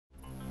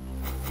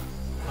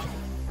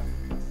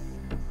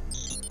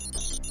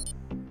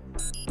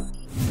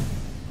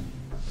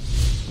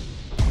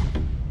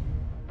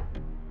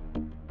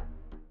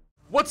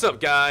What's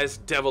up, guys?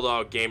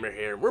 DevilDogGamer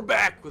here. We're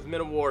back with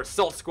Men of War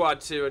Assault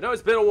Squad 2. I know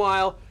it's been a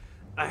while.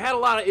 I had a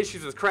lot of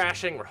issues with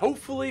crashing. We're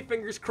hopefully,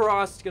 fingers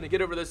crossed, going to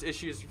get over those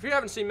issues. If you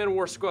haven't seen Men of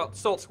War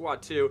Assault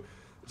Squad 2,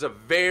 it's a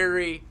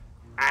very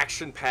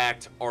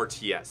action-packed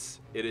RTS.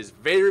 It is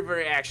very,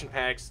 very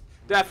action-packed.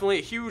 Definitely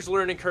a huge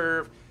learning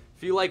curve.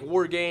 If you like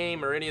War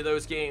Game or any of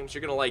those games, you're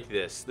going to like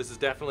this. This is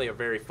definitely a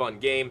very fun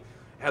game.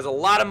 It has a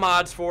lot of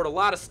mods for it, a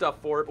lot of stuff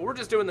for it, but we're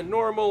just doing the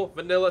normal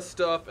vanilla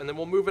stuff, and then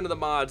we'll move into the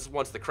mods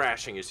once the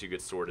crashing issue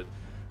gets sorted.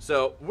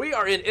 So we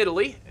are in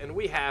Italy, and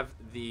we have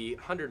the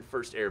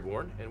 101st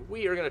Airborne, and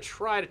we are going to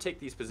try to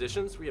take these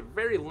positions. We have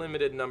very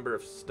limited number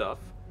of stuff.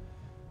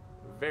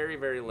 Very,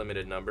 very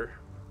limited number.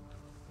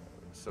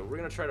 So we're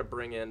going to try to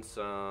bring in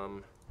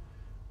some...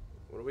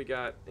 What do we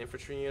got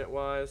infantry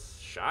unit-wise?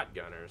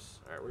 Shotgunners.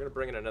 All right, we're going to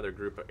bring in another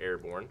group of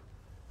Airborne.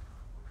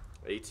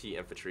 AT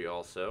infantry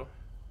also.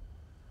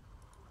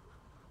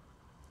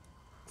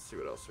 Let's see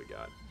what else we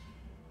got.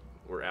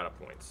 We're out of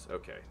points.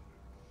 Okay.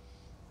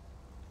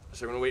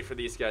 So we're going to wait for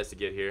these guys to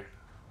get here.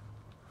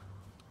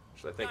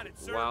 So I think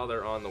while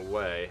they're on the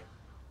way,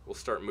 we'll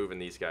start moving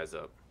these guys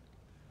up.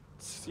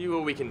 See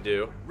what we can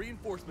do.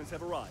 Reinforcements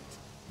have arrived.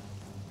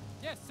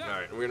 Yes, sir. All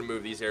right, we're going to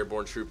move these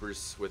airborne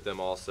troopers with them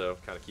also,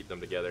 kind of keep them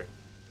together.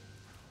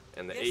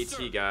 And the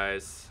AT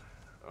guys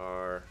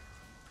are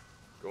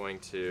going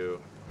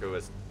to go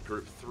as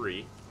Group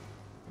 3.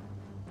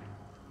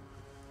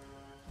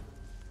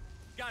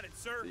 Got it,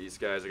 sir. These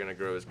guys are going to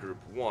grow as Group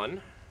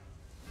 1.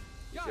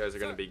 These guys are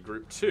going to be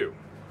Group 2.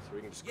 So we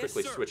can just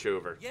quickly switch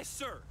over. Yes,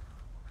 sir.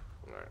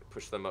 All right,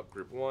 push them up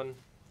Group 1.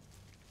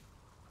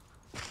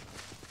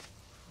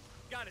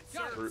 Got it,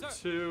 sir. Group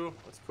 2.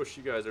 Let's push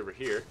you guys over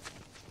here.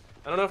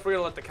 I don't know if we're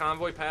going to let the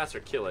convoy pass or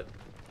kill it.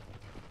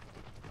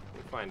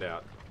 We'll find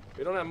out.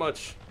 We don't have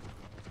much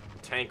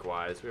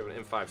tank-wise. We have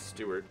an M5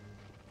 Stewart.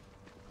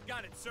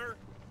 Got it, sir.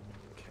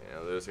 Okay,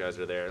 now those guys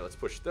are there. Let's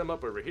push them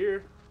up over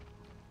here.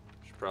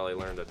 Should probably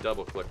learn to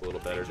double-click a little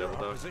better,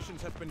 DevilDog. Our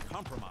positions have been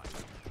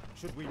compromised.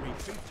 Should we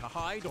retreat to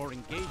hide or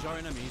engage our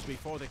enemies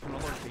before they can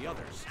alert the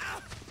others?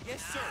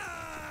 Yes, sir.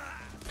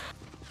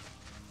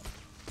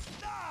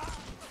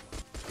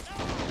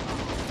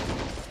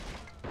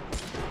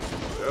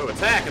 Oh,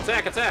 attack,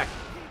 attack, attack!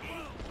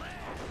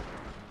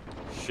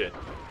 Shit.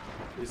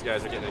 These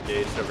guys are getting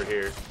engaged over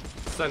here.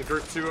 Send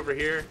Group 2 over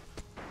here.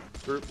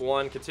 Group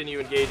 1, continue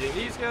engaging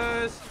these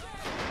guys.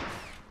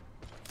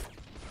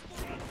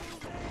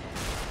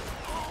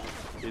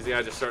 These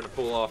guys are starting to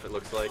pull off, it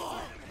looks like.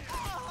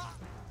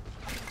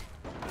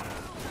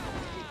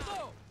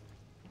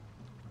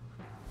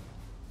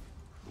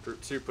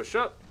 Group 2, push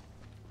up.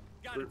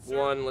 Group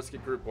 1, let's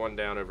get Group 1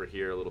 down over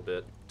here a little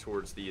bit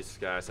towards these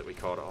guys that we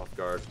caught off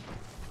guard.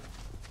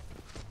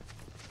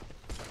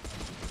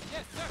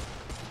 Yes, sir.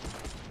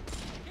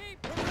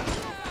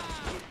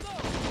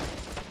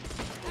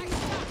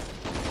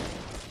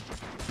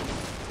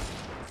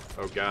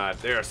 Oh god,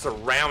 they are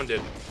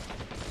surrounded.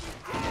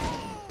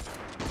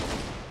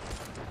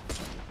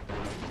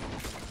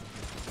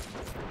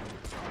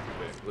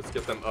 Okay, let's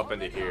get them up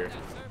into here.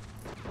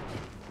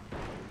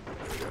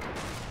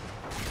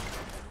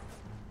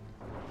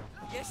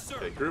 Yes, sir.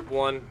 Okay, Group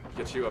 1,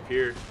 get you up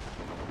here.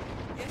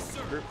 Yes,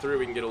 sir. Group 3,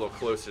 we can get a little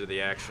closer to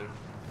the action.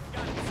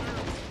 Got it, sir.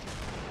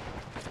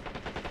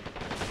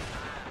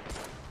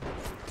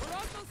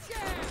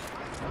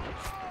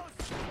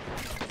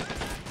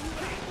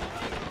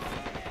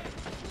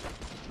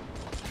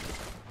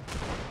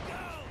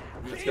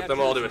 Let's get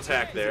them all to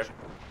attack there.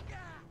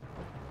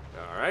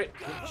 Alright.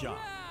 Good job.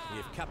 We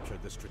have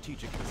captured the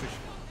strategic position.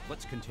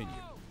 Let's continue.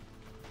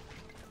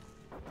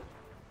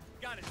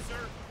 Got it, sir.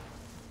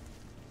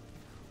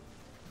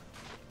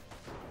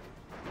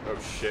 Oh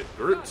shit.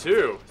 Group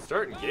 2,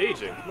 start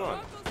engaging. Come on.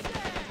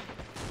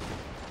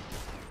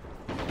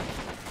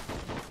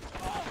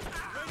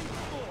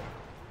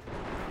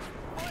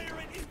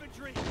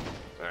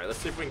 Alright, let's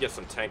see if we can get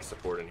some tank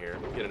support in here.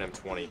 We'll get an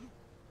M20.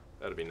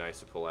 That'd be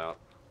nice to pull out.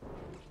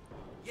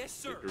 Yes,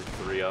 sir. Get Group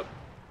 3 up.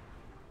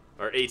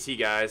 Our AT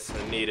guys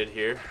are needed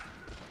here.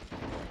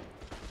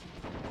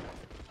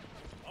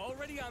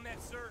 Already on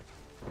that, sir.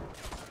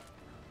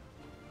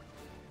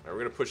 Alright, we're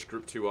gonna push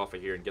Group 2 off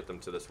of here and get them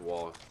to this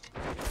wall.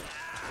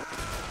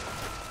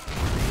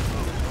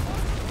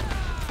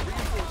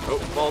 Oh,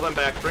 fall them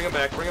back, bring them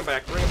back, bring them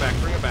back, bring them back,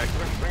 bring them back,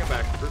 bring them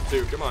back. Group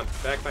 2, come on.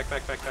 Back, back,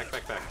 back, back, back,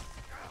 back, back.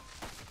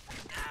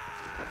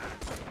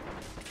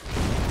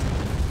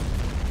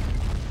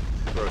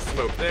 Throw a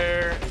smoke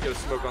there, and get a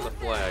smoke on the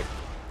flag.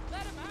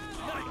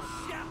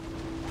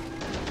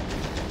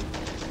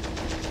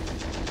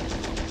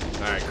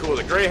 Alright, cool.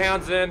 The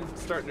Greyhound's in.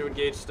 Starting to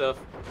engage stuff.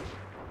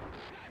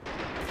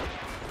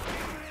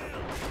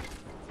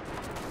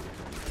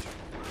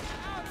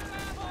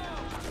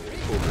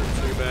 Pull Group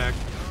 2 back.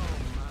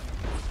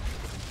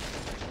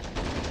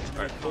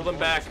 Alright, pull them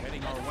back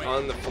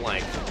on the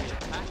flank.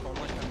 Attack or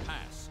let them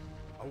pass.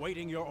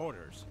 Awaiting your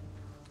orders.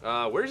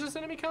 Where's this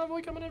enemy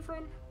convoy coming in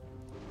from?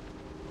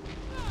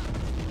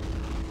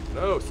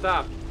 No,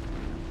 stop.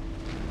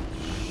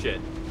 Shit.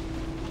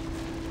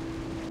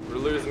 We're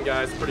losing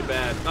guys pretty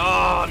bad.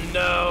 Oh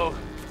no!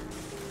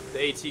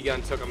 The AT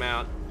gun took him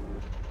out.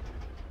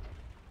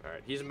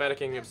 Alright, he's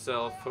medicing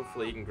himself.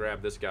 Hopefully he can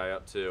grab this guy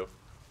up too.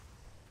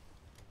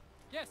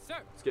 Yes, sir.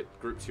 Let's get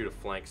group 2 to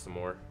flank some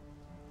more.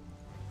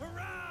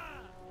 Hurrah!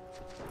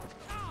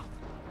 Ah!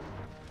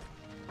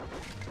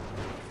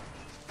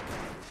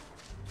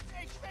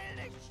 Ich will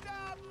nicht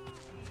sterben!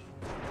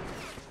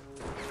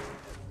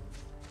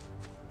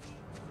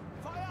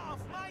 Feuer auf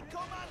mein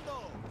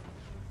Kommando!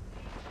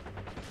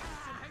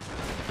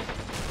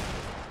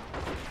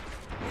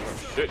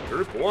 Shit,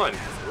 group 1.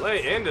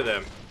 Lay into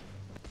them.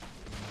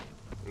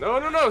 No,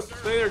 no, no.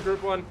 Stay there,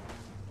 group 1.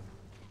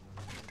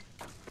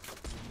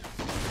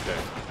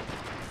 Okay.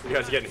 You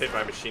guys are getting hit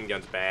by machine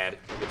guns bad.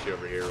 I'll get you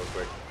over here real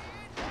quick.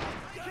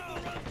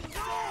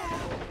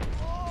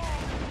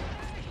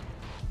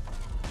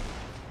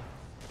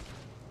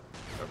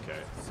 Okay,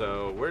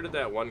 so where did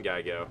that one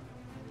guy go?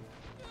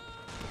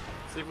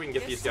 See if we can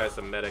get these guys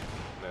some medic.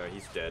 No,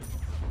 he's dead.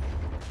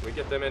 Can we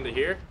get them into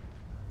here?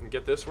 And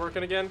get this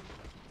working again?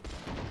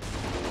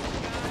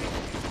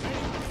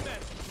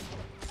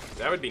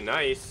 That would be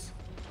nice.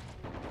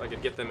 If I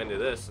could get them into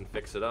this and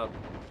fix it up.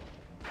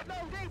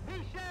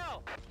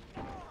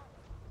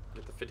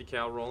 Get the 50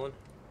 cal rolling.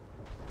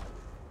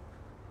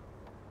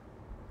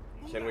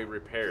 Can we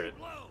repair it?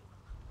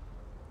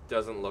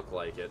 Doesn't look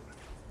like it.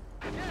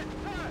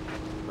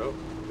 Oh,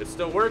 it's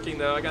still working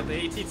though. I got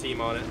the AT team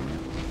on it.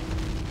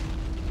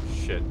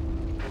 Shit.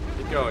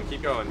 Keep going,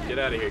 keep going. Get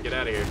out of here, get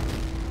out of here.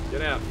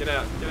 Get out, get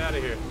out, get out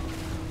of here.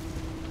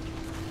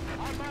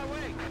 On my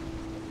way!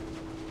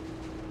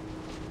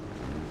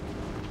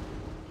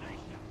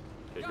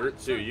 Okay, group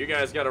 2, you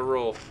guys gotta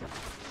roll.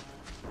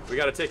 We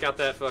gotta take out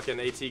that fucking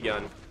AT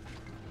gun.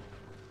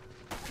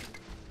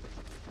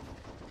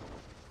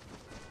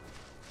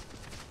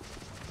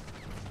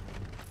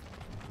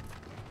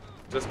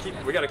 Just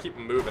we gotta keep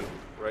moving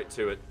right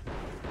to it.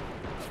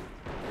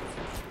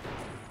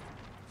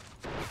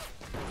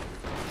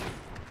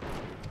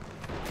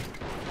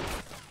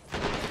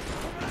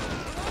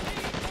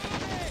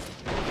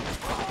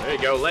 There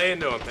you go, lay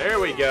into him.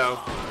 There we go.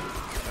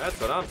 That's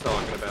what I'm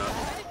talking about.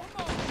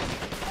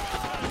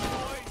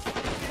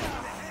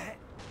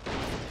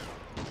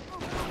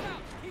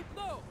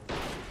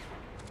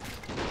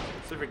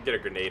 See if we can get a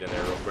grenade in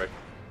there real quick.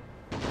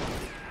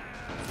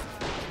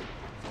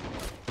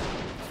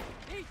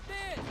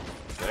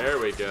 There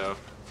we go.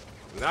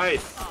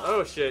 Nice.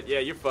 Oh shit, yeah,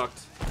 you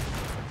fucked.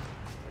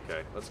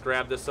 Okay, let's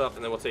grab this up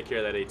and then we'll take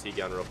care of that AT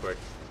gun real quick.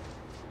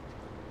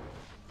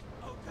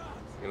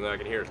 Even though I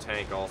can hear a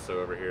tank also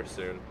over here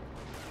soon.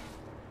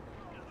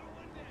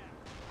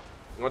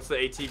 Once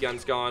the AT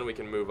gun's gone, we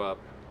can move up.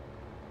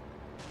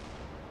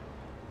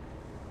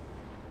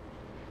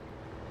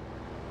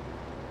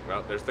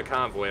 Well, there's the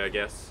convoy, I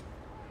guess.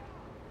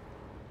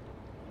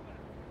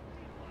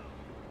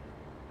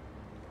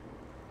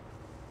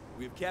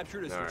 We have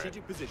captured a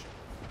strategic position.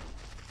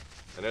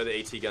 I know the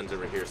AT gun's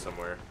over here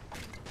somewhere.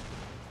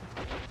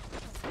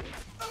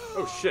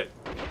 Oh shit!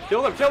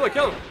 Kill him! Kill him!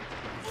 Kill him!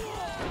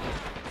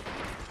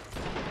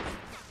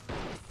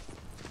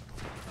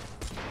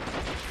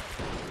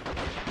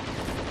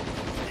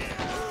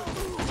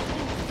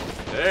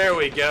 There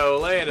we go!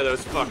 Lay into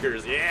those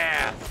fuckers!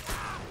 Yeah!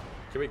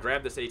 Can we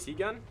grab this AT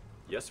gun?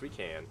 Yes, we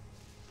can.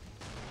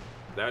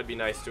 That would be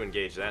nice to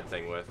engage that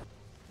thing with.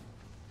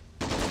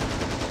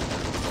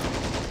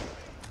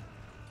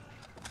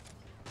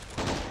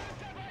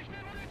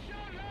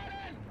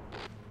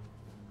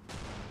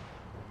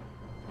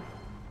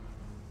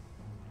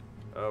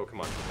 Oh,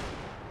 come on.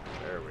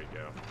 There we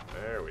go.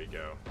 There we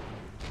go.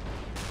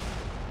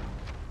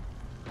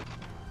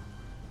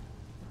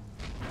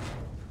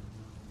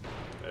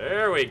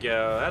 There we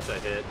go. That's a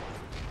hit.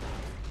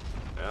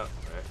 Oh,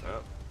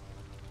 oh.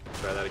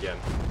 Try that again.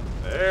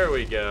 There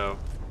we go.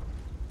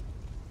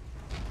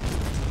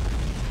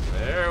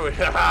 There we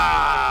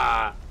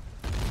go.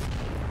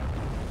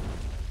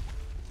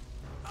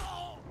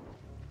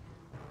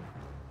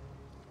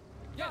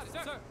 Yes,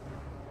 sir.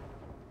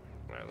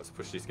 Alright, let's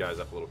push these guys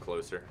up a little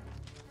closer.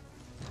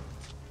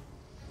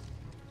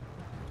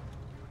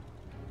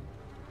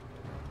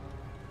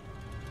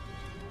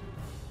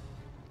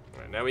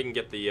 Alright, now we can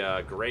get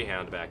the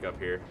Greyhound back up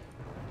here.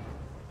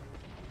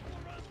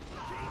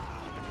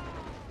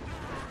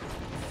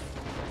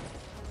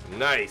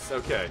 Nice,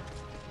 okay.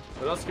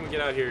 What else can we get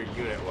out here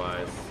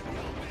unit-wise?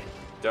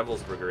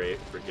 Devil's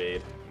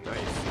Brigade. Nice,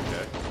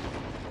 okay.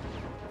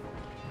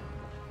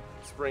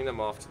 Let's bring them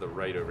off to the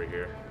right over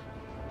here.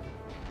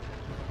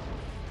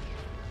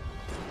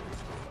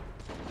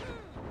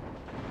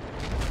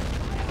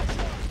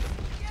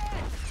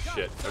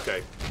 Shit,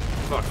 okay.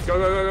 Fuck, go,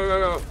 go, go, go, go,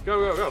 go,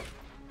 go, go,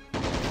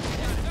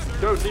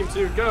 go. Go, Team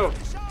 2, go.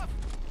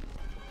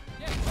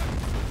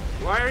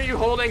 Why are you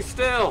holding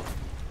still?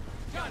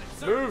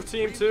 Move,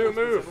 Team 2,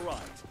 move.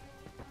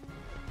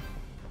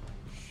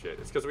 Shit,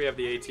 it's because we have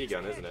the AT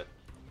gun, isn't it?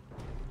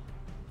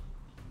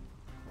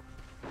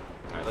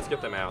 Alright, let's get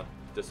them out.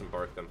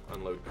 Disembark them.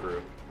 Unload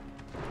crew.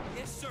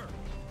 Yes, sir.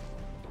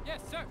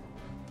 Yes, sir.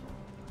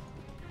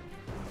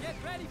 Get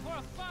ready for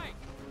a fight.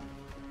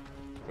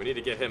 We need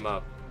to get him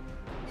up.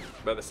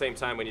 But at the same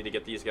time, we need to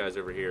get these guys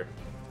over here.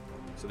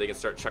 So they can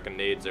start chucking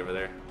nades over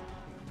there.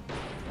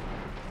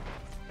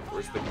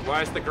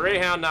 Why is the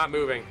Greyhound not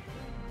moving?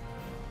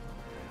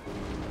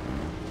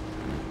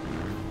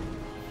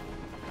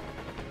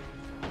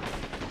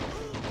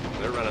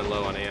 They're running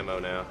low on ammo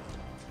now.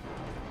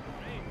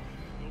 Hey,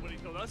 nobody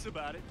told us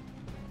about it.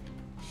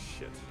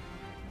 Shit.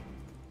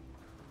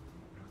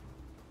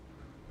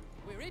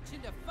 We're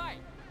itching to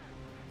fight.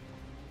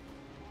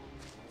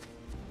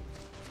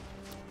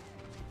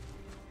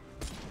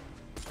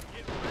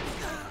 Get ready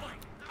to fight.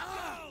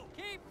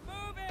 Keep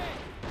moving.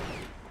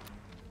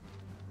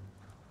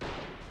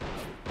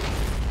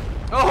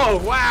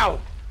 Oh, wow!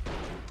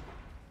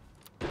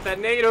 Get that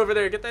nade over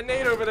there. Get that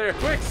nade over there.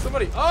 Quick,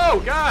 somebody. Oh,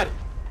 God!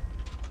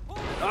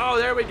 Oh,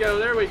 there we go.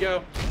 There we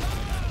go.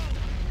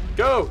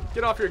 Go!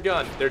 Get off your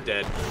gun. They're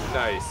dead.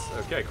 Nice.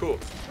 Okay, cool.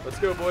 Let's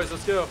go, boys.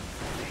 Let's go.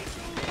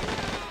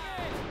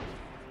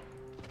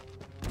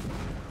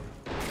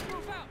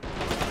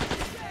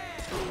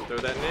 Throw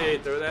that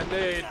nade. Throw that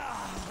nade.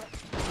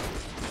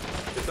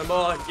 Get them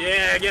all.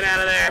 Yeah, get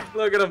out of there.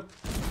 Look at them.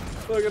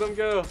 Look at them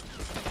go.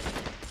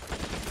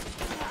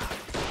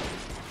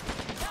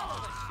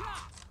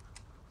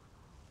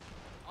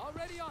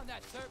 Already on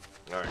that, sir.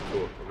 All right,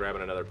 cool. We're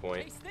grabbing another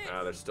point.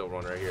 Ah, there's still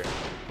one right here.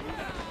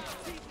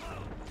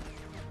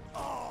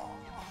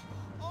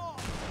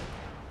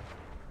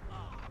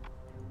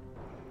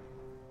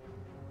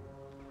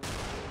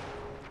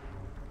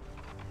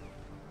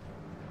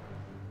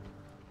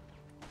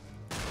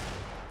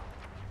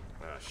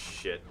 Ah,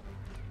 shit.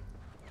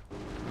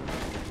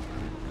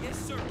 Yes,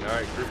 sir. All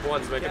right, group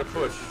one's making a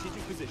push.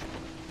 Strategic position.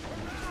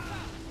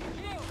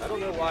 I don't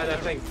know why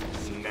that thing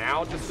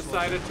now just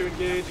decided to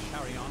engage. To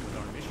carry on with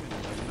our mission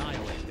and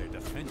annihilate their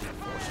defensive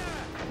forces.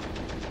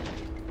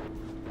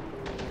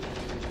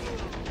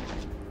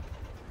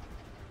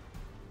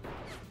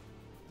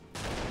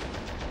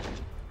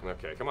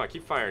 Okay, come on,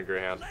 keep firing,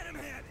 Greyhound. Let him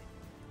have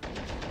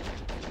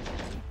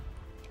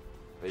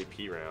it.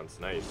 AP rounds,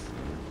 nice.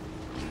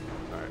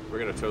 Alright, we're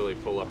gonna totally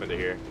pull up into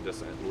here and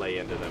just lay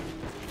into them.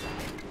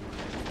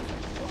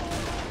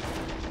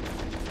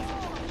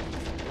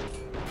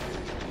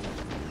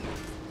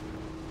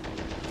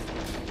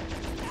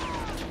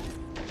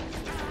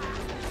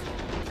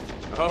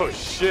 Oh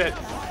shit!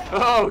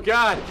 Oh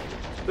god!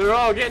 They're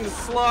all getting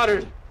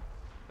slaughtered!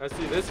 I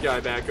see this guy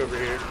back over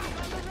here.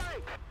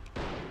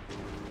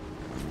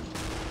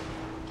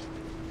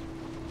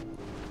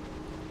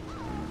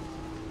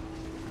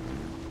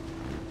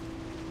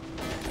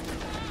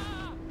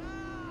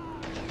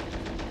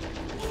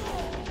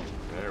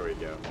 There we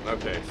go.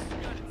 Okay.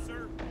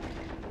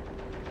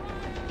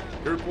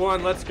 Group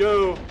one, let's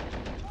go!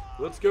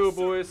 Let's go,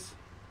 boys!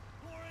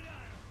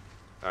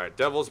 Alright,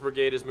 Devil's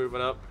Brigade is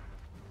moving up.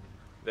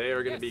 They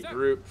are going to be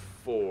group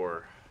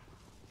 4.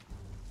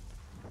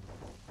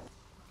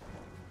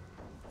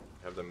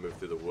 Have them move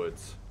through the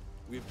woods.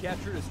 We've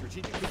captured a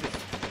strategic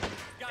position.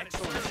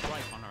 Excellent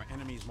strike on our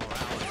enemy's morale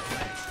and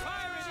defense.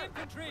 Fire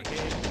infantry.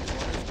 Brigade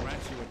orders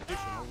grants you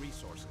additional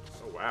resources.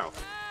 Oh, wow.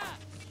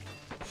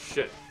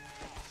 Shit.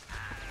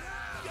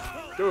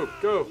 Go,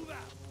 go,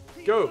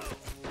 go.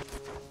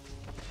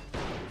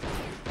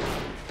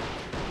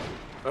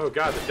 Oh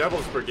god, the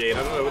Devil's Brigade,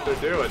 I don't know what they're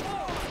doing.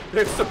 They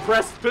have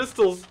suppressed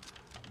pistols.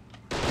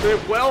 They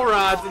have well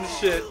rods and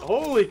shit.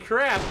 Holy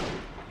crap.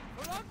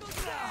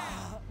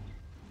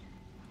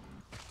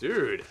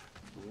 Dude.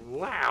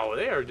 Wow,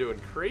 they are doing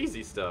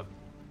crazy stuff.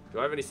 Do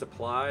I have any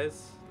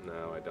supplies?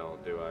 No, I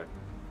don't, do I?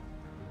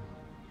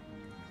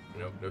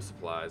 Nope, no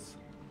supplies.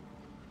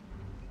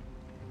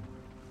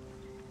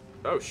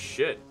 Oh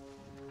shit.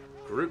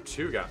 Group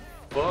 2 got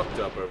fucked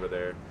up over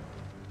there.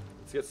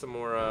 Let's get some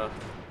more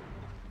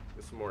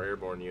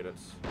airborne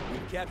units.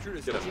 We've captured a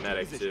Let's get a strategic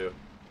medic position. too.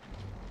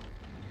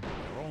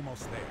 We're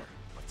almost there,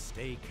 but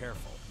stay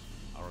careful.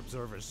 Our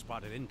observers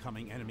spotted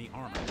incoming enemy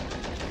armor.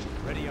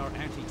 Ready our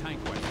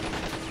anti-tank weapons.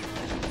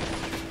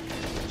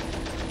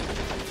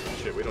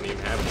 Shit, we don't even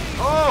have any.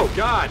 Oh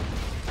god!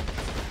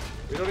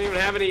 We don't even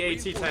have any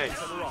AT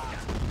tanks.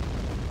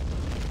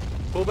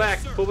 Pull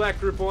back,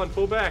 group 1,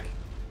 pull back.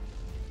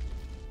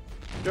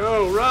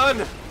 Go,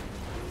 run!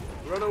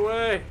 Run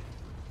away!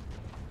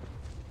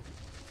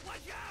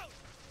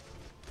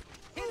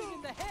 Hit him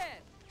in the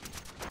head.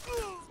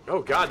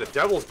 Oh god, the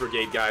Devil's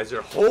Brigade guys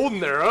are holding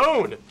their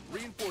own!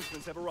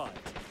 Reinforcements have arrived.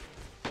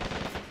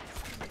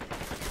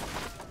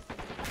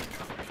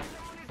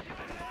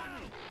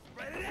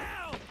 Spread it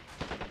out.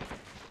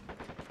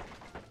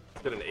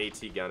 Let's get an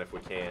AT gun if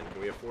we can.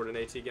 Can we afford an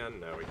AT gun?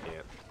 No, we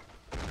can't.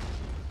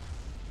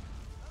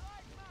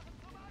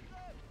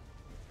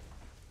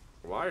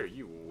 Why are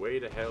you way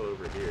the hell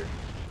over here?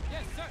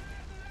 Yes, sir.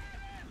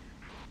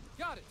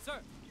 Got it, sir.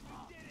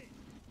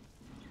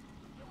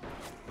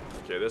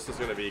 Okay, this is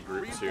gonna be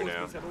group 2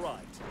 now. Reinforcements have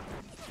arrived.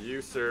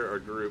 You, sir, are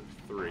group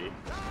 3.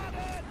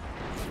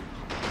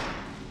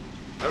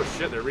 Oh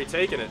shit, they're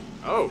retaking it.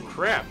 Oh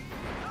crap.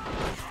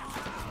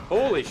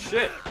 Holy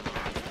shit.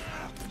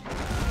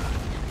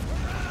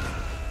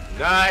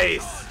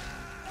 Nice.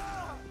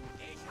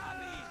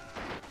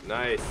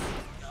 Nice.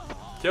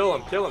 Kill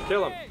him, kill him,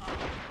 kill him.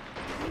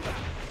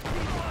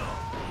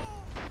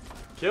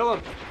 Kill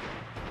him.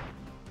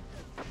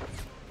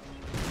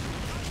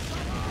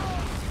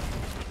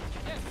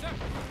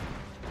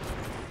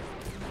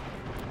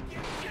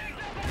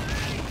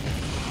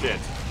 Shit.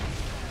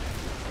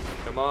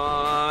 Come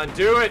on,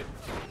 do it.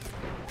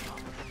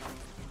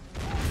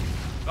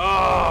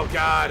 Oh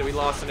god, we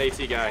lost an AT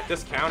guy.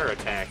 This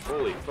counterattack,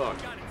 holy fuck.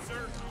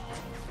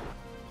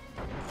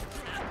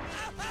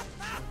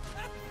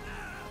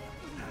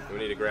 We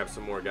need to grab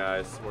some more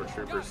guys, some more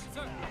troopers.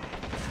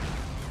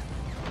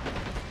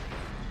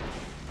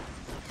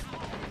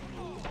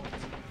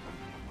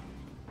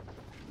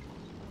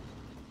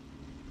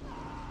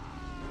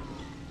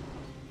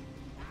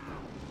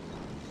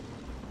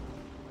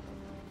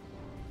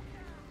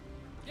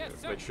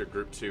 Let's make sure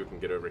group 2 can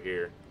get over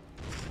here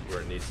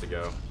where it needs to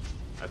go.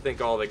 I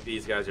think all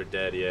these guys are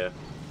dead, yeah.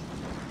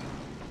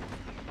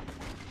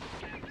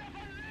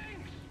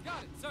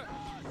 Got it, sir.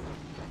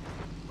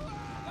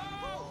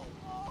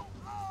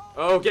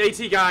 Oh,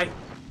 AT guy.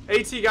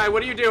 AT guy,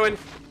 what are you doing?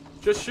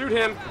 Just shoot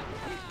him.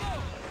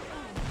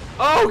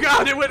 Oh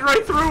god, it went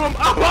right through him.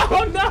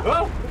 Oh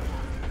no.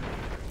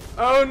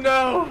 Oh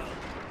no.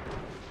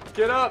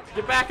 Get up.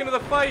 Get back into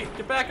the fight.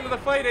 Get back into the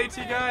fight, AT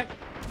guy.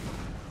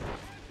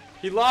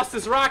 He lost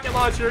his rocket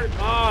launcher.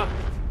 Ah.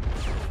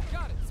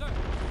 Got it, sir.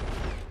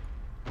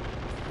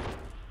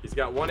 He's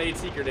got one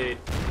AT grenade.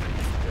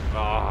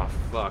 Oh,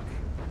 fuck.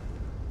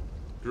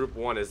 Group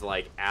 1 is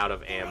like out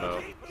of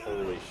ammo.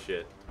 Holy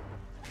shit.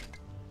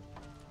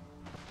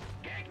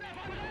 We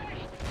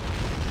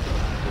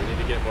need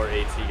to get more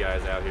AT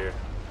guys out here.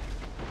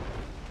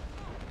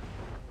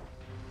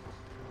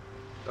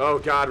 Oh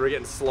god, we're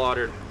getting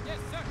slaughtered. Yes,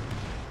 sir.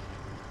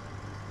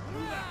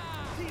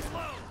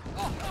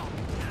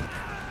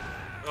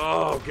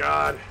 Oh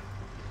god.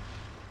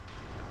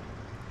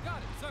 Got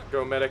it, sir.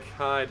 Go medic,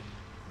 hide.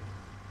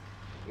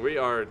 We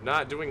are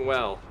not doing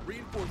well.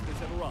 Reinforcements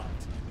have arrived.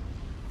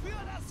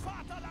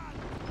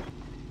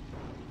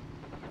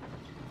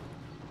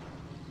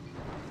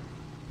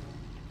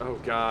 Oh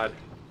god.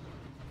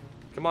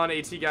 Come on,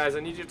 AT guys,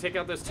 I need you to take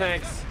out those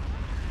tanks.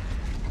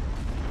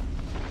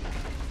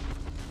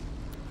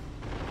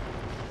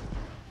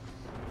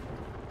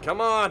 Come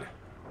on.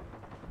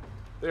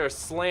 They are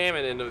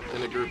slamming into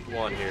group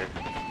 1 here.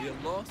 We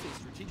have lost a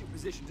strategic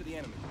position to the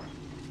enemy.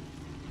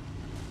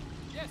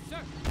 Yes,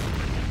 sir.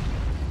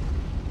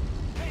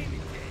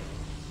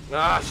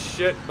 Ah,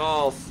 shit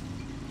balls.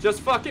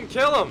 Just fucking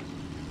kill him.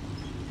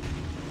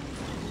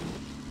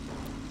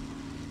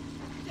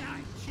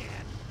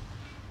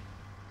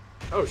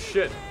 Oh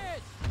shit.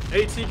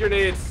 AT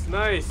grenades,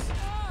 nice.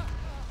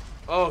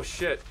 Oh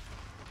shit.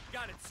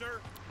 Got it,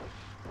 sir.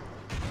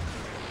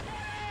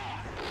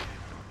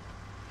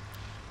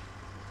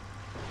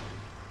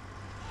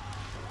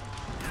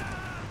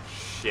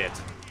 Shit.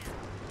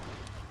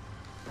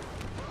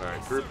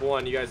 Alright, group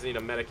 1, you guys need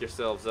to medic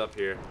yourselves up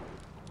here.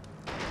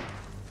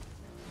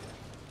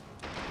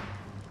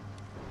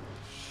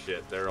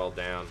 Shit, they're all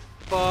down.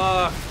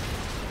 Fuck!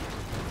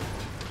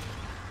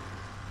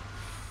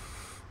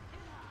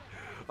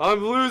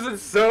 I'm losing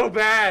so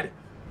bad!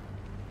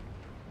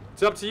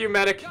 It's up to you,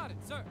 medic. Got it,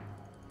 sir.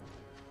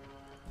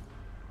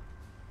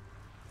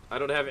 I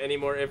don't have any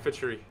more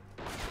infantry.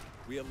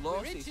 We have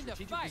lost a into the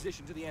strategic fight.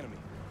 position to the enemy.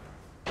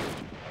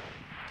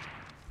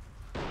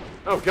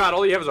 Oh god,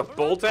 all you have is a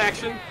bolt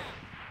action?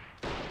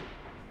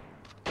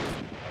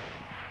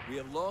 We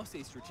have lost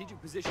a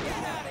strategic position to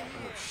the enemy.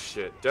 Oh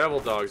shit,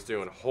 Devil Dog's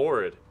doing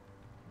horrid.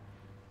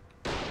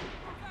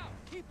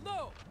 Keep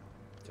low.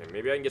 Okay,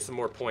 maybe I can get some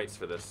more points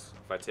for this,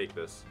 if I take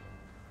this.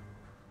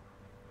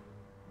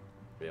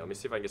 Yeah, let me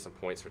see if I can get some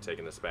points for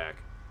taking this back.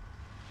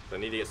 I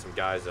need to get some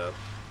guys up.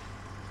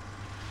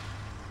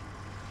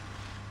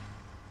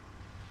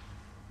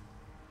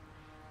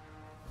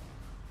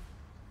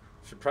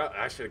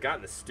 I should have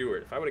gotten the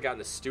steward. If I would have gotten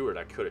the steward,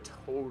 I could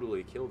have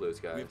totally killed those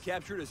guys. We've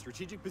captured a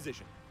strategic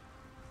position.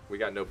 We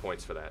got no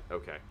points for that.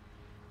 Okay.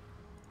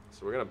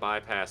 So we're going to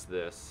bypass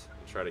this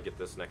and try to get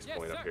this next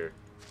point up here.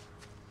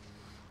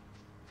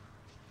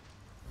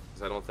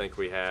 Because I don't think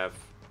we have...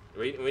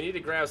 We need to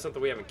grab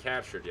something we haven't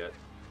captured yet.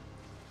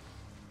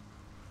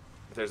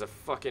 There's a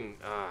fucking...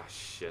 Ah,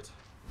 shit.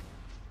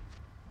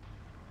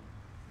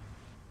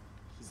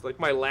 He's like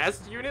my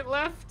last unit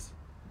left?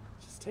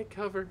 Just take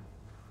cover.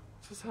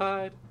 Just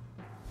hide.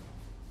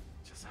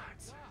 Just hide,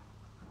 sir.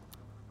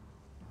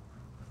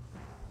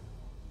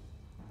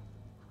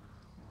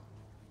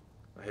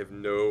 I have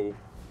no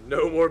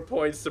more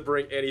points to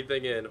bring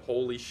anything in.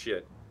 Holy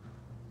shit.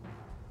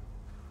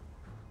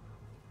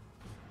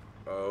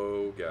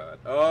 Oh god.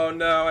 Oh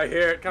no, I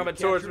hear it coming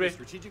towards me.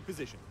 Strategic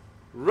position.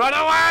 Run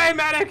away,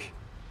 medic!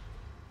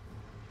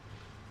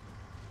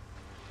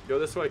 Go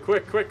this way,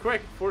 quick, quick,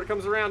 quick, before it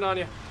comes around on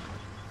you.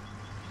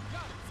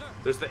 Got it, sir.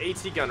 There's the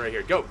AT gun right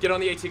here. Go, get on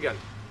the AT gun.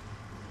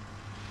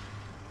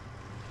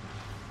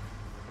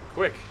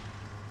 Quick.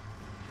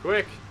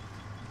 Quick.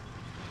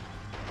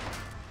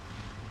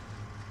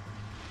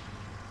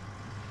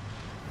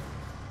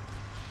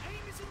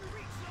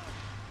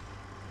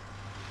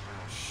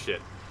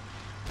 shit.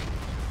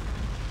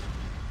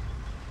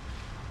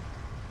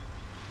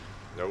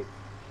 Nope.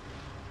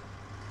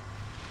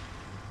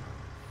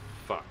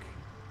 Fuck.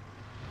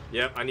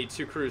 Yep, I need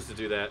 2 crews to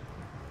do that.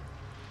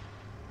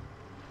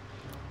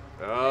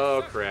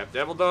 Oh, crap.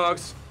 Devil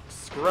Dog's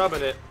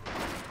scrubbing it.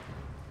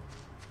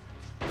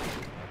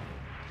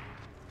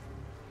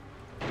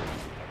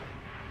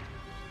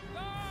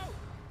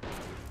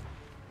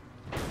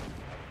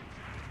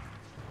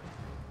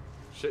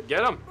 Shit,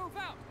 get him! Move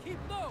out. Keep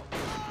low.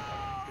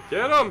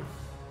 Get him!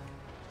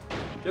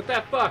 Get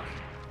that fuck!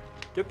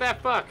 Get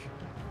that fuck!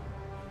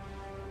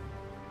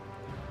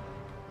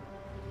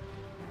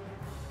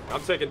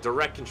 I'm taking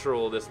direct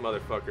control of this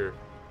motherfucker.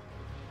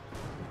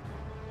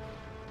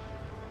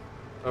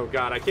 Oh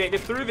god, I can't get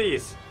through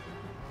these!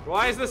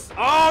 Why is this?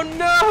 Oh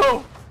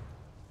no!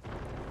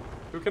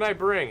 Who can I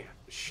bring?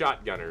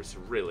 Shotgunners,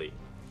 really?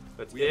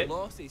 That's We it? have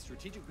lost a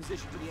strategic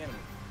position to the enemy.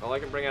 All I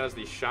can bring out is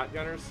these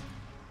shotgunners?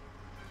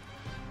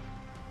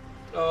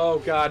 Oh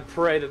god,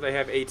 pray that they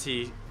have AT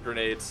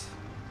grenades.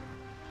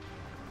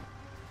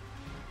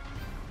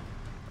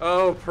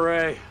 Oh,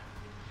 pray.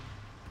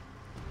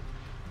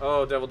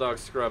 Oh, Devil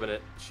Dog's scrubbing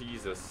it.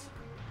 Jesus.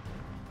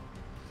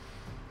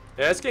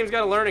 Yeah, this game's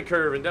got a learning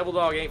curve, and Devil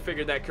Dog ain't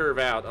figured that curve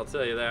out. I'll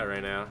tell you that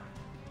right now.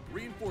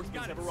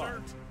 Reinforcements have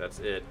arrived. That's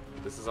it.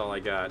 This is all I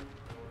got.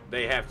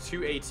 They have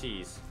 2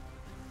 ATs.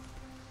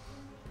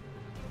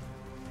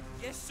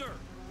 Yes, sir.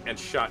 And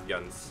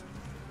shotguns.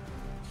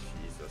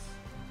 Jesus.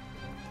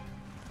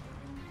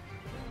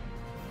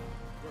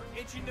 We're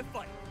itching to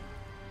fight.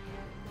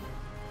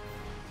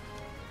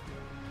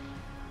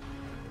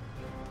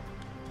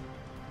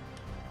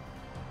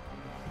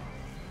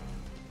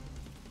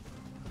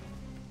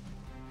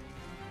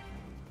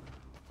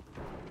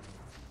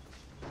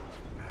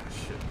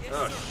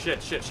 Oh,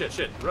 shit, shit, shit,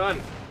 shit.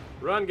 Run.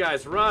 Run,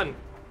 guys, run.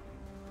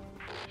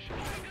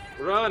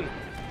 Run.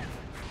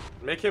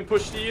 Make him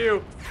push to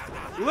you.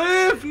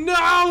 Live!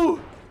 No!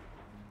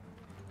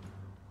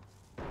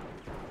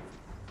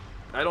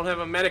 I don't have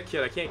a medic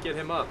kit. I can't get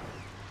him up.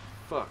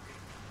 Fuck.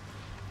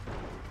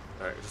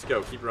 Alright, just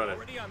go. Keep running.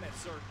 Already on that,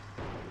 sir.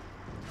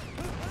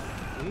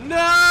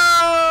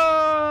 No!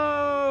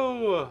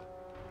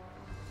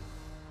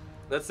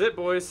 That's it,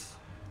 boys.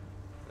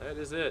 That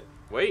is it.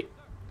 Wait.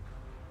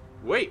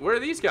 Wait, where are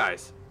these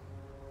guys?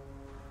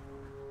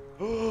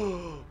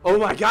 Oh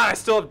my god, I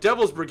still have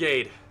Devil's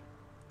Brigade.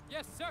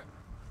 Yes, sir.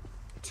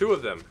 2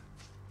 of them.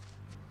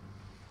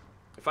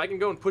 If I can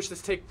go and push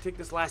this, take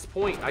this last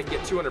point, I can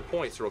get 200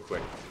 points real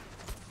quick.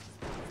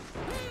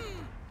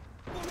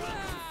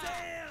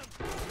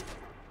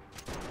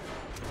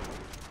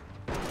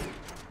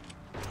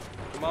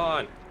 Come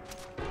on.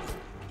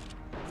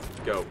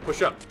 Go.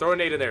 Push up. Throw a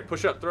nade in there.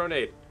 Push up. Throw a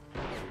nade.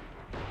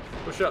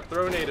 Push up.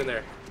 Throw a nade in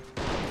there.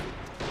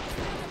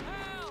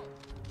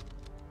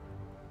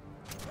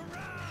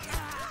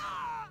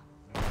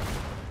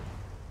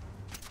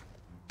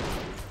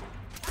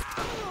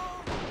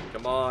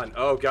 Come on.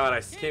 Oh god,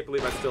 I can't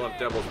believe I still have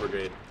Devil's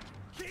Brigade.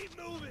 Keep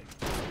moving.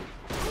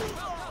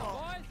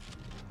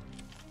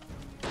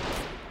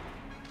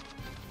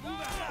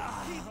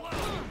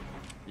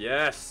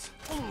 Yes.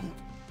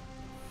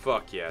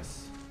 Fuck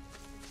yes.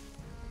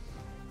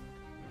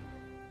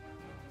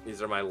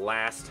 These are my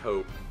last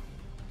hope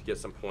to get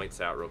some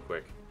points out real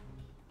quick.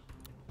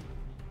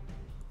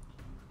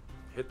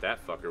 Hit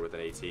that fucker with an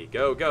AT.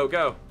 Go, go,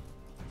 go.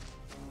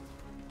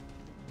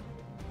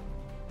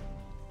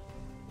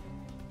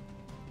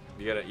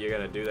 You're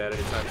gonna do that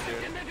anytime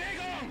soon?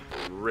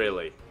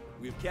 Really?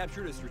 We've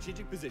captured a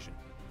strategic position.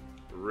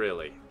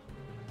 Really?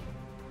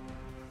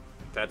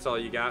 That's all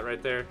you got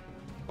right there?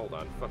 Hold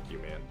on. Fuck you,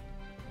 man.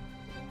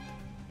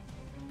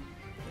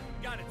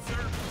 Got it,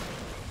 sir.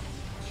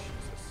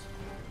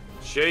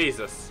 Jesus.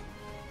 Jesus.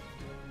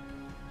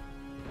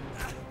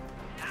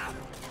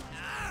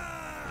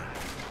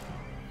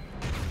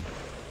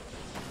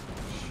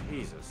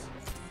 Jesus.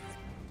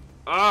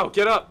 Oh,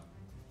 get up!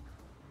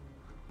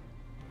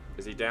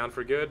 Is he down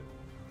for good?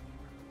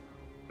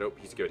 Nope,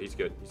 he's good, he's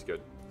good, he's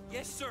good.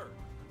 Yes, sir.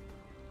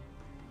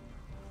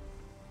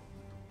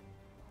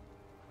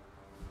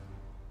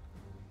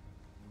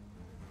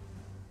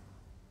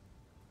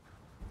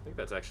 I think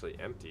that's actually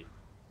empty.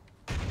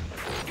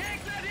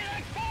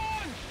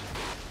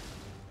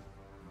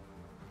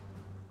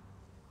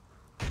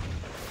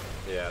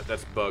 Yeah,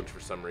 that's bugged for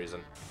some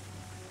reason.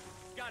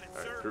 Got it, All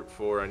right, sir. group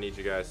 4, I need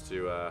you guys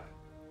to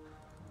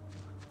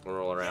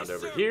roll around Yes,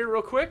 over sir. here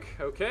real quick.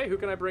 Okay, who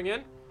can I bring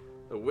in?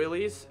 The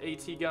Willys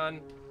AT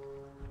gun,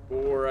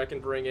 or I can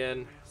bring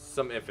in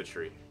some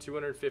infantry.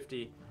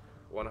 250,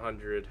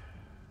 100.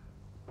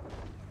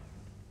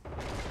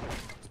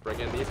 Let's bring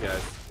in these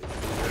guys.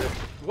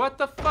 What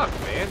the fuck,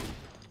 man?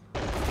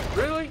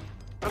 Really?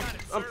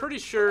 I'm pretty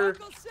sure.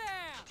 Uncle Sam.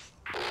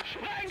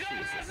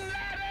 Jesus.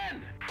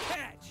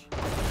 Catch.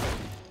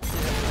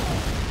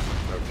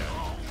 Okay.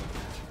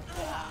 I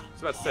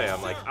was about to say,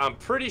 I'm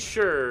pretty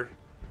sure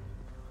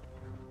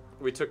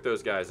we took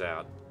those guys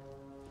out.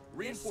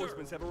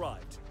 Reinforcements have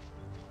arrived.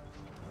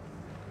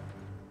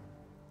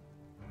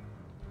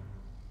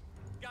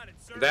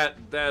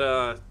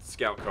 That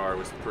scout car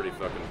was pretty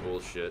fucking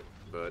bullshit,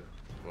 but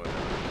whatever.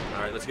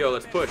 All right, let's go.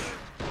 Let's push.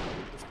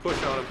 Let's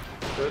push on him.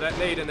 Throw that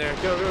nade in there.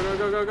 Go, go, go,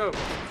 go, go, go.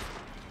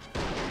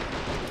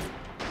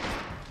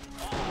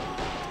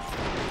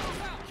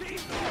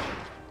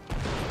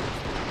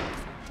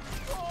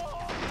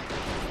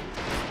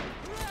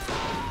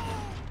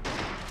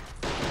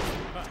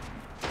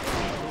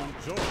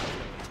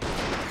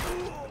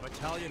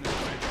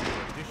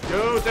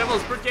 Go,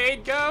 Devil's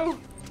Brigade, go!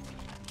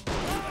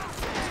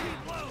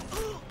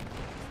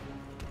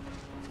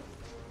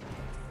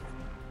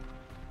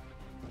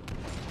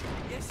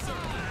 Yes, sir.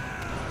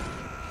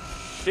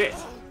 Shit.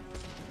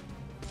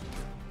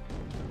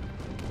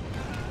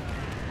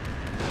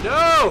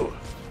 No!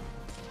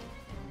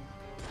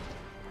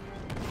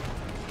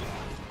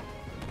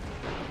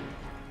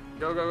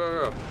 Go, go,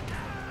 go, go.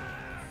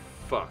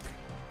 Fuck.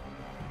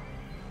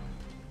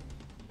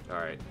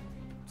 Alright.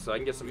 So I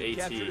can get some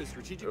AT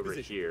over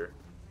here.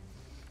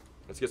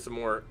 Let's get some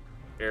more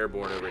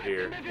airborne over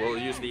here. We'll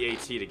use the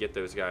AT to get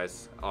those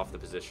guys off the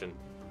position.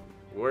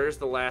 Where's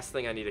the last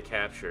thing I need to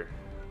capture?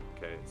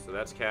 Okay, so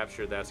that's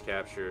captured, that's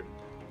captured.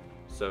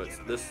 So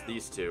it's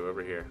these two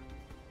over here.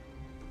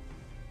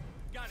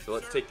 So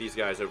let's take these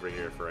guys over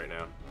here for right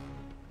now.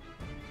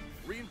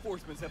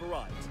 Reinforcements have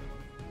arrived.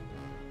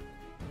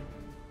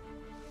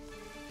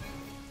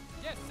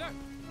 Yes, sir.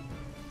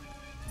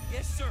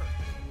 Yes, sir.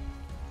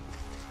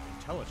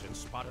 Intelligence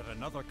spotted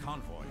another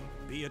convoy.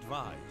 Be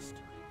advised.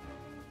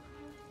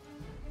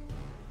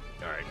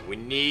 Alright, we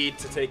need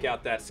to take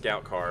out that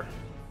scout car.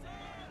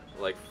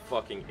 Like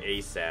fucking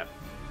ASAP.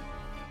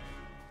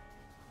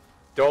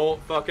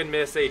 Don't fucking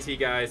miss, AT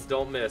guys.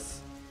 Don't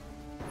miss.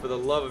 For the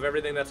love of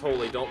everything that's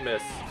holy, don't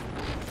miss.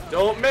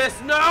 Don't miss!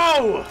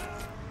 No!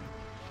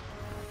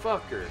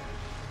 Fucker.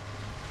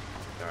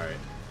 Alright.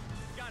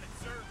 Got it,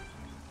 sir.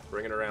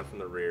 Bring it around from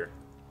the rear.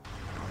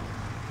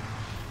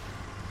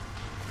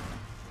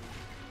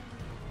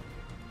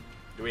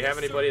 Do we have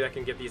anybody that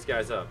can get these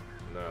guys up?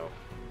 No.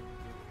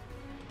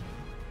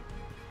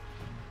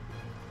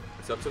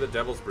 It's up to the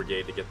Devil's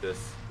Brigade to get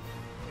this.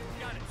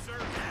 Got it, sir.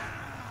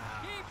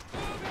 Keep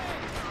moving.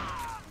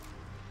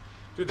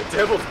 Dude, the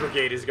Devil's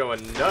Brigade is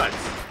going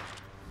nuts.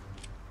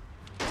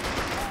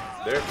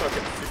 They're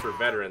fucking super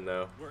veteran,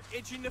 though. We're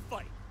itching to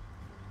fight.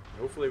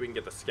 Hopefully we can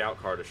get the scout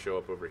car to show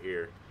up over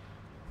here.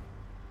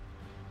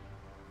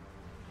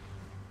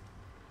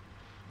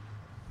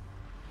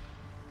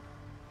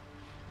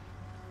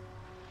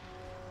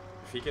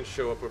 If he can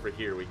show up over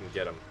here, we can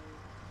get him.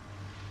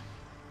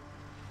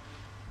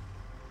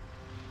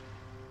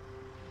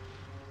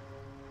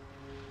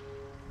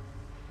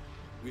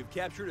 We've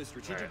captured a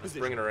strategic Alright, let's position.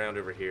 bring it around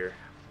over here.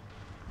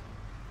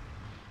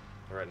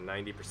 We're at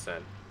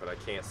 90%, but I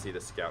can't see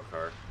the scout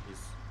car.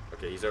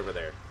 Okay, he's over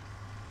there.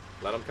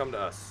 Let him come to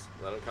us.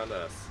 Let him come to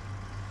us.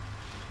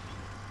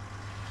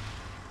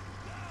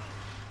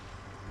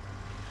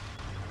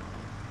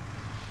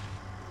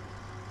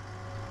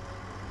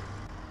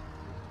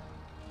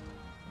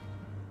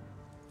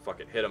 Fuck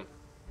it, hit him.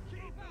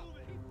 Keep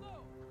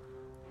low.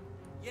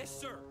 Yes,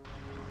 sir.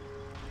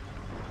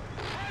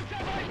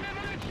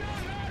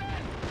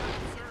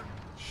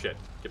 Shit.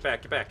 Get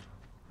back, get back.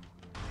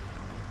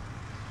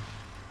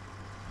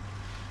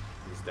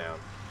 He's down.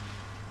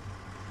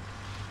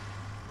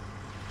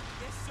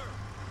 Yes, sir.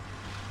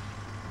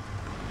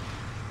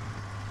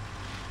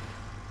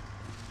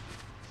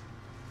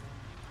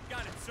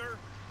 Got it, sir.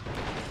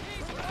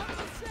 Keep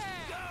pushing.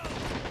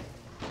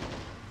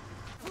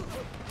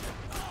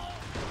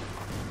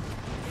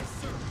 Yes,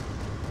 sir.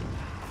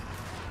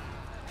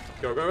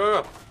 Go, go,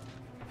 go, go.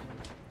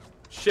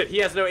 Shit, he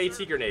has no AT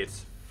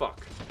grenades.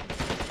 Fuck.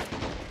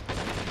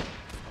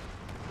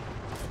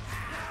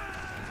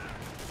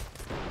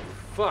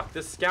 Fuck,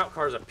 this scout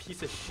car is a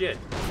piece of shit.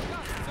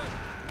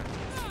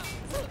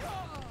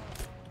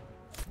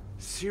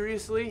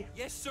 Seriously?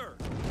 Yes, sir.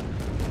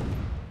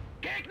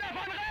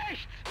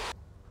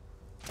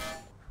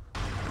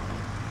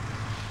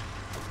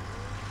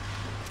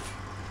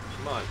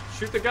 Come on,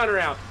 shoot the gunner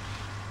out.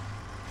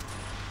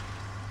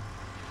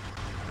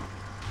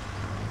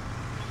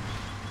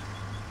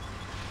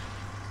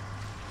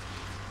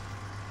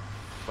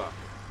 Fuck.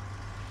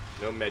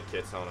 No med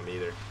kits on him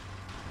either.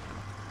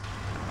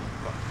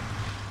 Fuck.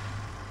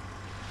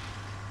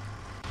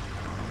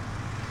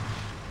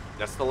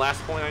 That's the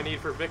last point I need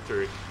for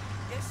victory.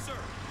 Yes, sir.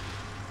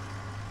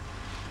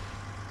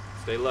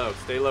 Stay low,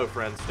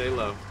 friends, stay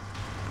low.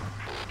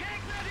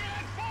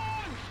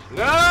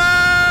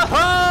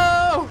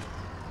 No!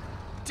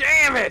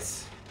 Damn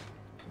it!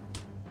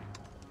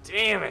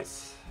 Damn it!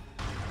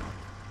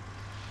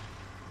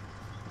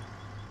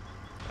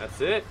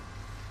 That's it.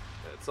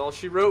 That's all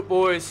she wrote,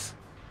 boys.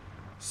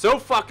 So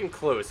fucking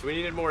close. We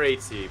needed more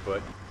AT,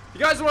 but if you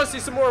guys want to see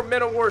some more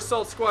Men of War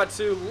Assault Squad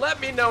 2, let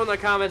me know in the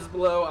comments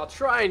below. I'll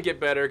try and get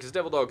better, because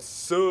Devil Dog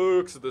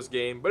sucks at this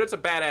game, but it's a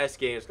badass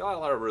game. It's got a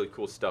lot of really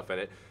cool stuff in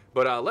it.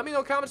 But let me know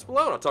in the comments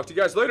below, and I'll talk to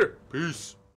you guys later. Peace.